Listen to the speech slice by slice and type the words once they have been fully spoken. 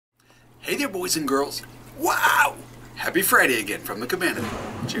Hey there, boys and girls. Wow! Happy Friday again from the cabana.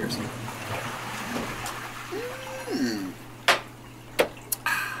 Cheers.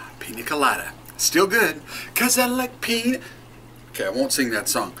 Pina colada. Still good, because I like pina. Okay, I won't sing that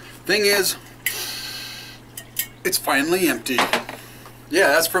song. Thing is, it's finally empty. Yeah,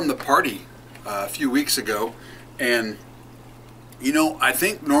 that's from the party a few weeks ago. And, you know, I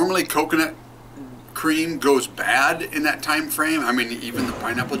think normally coconut cream goes bad in that time frame. I mean, even the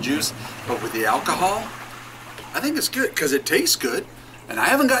pineapple juice. But with the alcohol, I think it's good because it tastes good. And I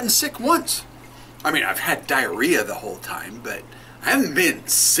haven't gotten sick once. I mean, I've had diarrhea the whole time, but I haven't been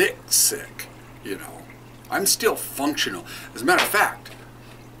sick, you know. I'm still functional. As a matter of fact,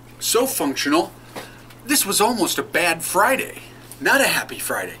 so functional, this was almost a bad Friday. Not a happy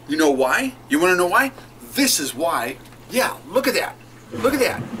Friday. You know why? You want to know why? This is why. Yeah, look at that. Look at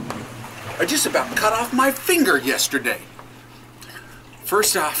that. I just about cut off my finger yesterday.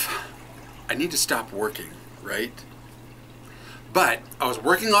 First off, I need to stop working, right? But I was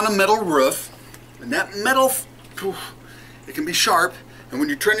working on a metal roof, and that metal, it can be sharp, and when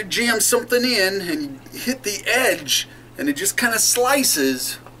you're trying to jam something in and you hit the edge and it just kind of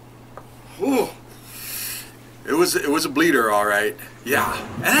slices, it was a bleeder, all right. Yeah,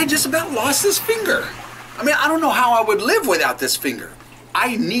 and I just about lost this finger. I mean, I don't know how I would live without this finger.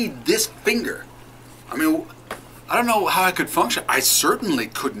 I need this finger. I mean, I don't know how I could function. I certainly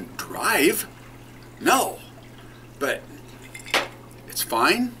couldn't drive. No. But it's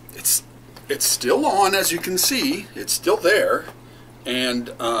fine. It's still on, as you can see. It's still there. And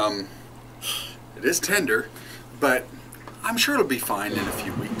it is tender. But I'm sure it'll be fine in a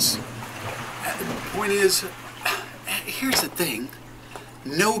few weeks. The point is, here's the thing.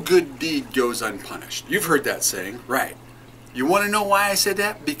 No good deed goes unpunished. You've heard that saying, right? You want to know why I said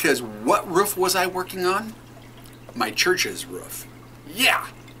that? Because what roof was I working on? My church's roof. Yeah.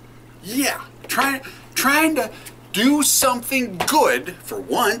 Trying to do something good for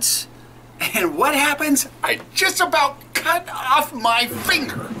once, and what happens? I just about cut off my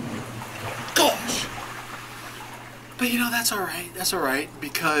finger. Gosh. But you know, that's all right. That's all right,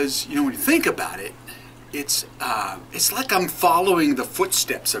 because you know, when you think about it, it's like I'm following the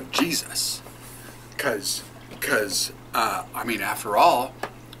footsteps of Jesus. Because I mean, after all,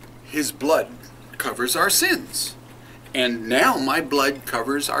 his blood covers our sins. And now my blood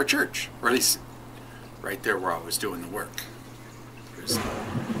covers our church. Or at least right there where I was doing the work. There's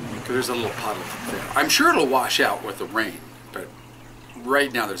a little puddle up there. I'm sure it'll wash out with the rain, but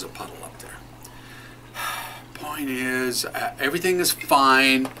right now there's a puddle up there. Point is, everything is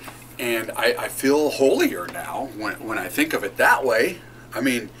fine, and I feel holier now when I think of it that way. I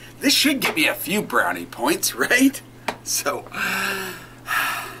mean, this should give me a few brownie points, right? So,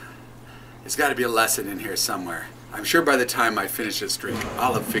 there's got to be a lesson in here somewhere. I'm sure by the time I finish this drink,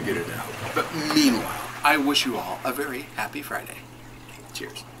 I'll have figured it out. But meanwhile, I wish you all a very happy Friday.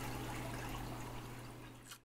 Cheers.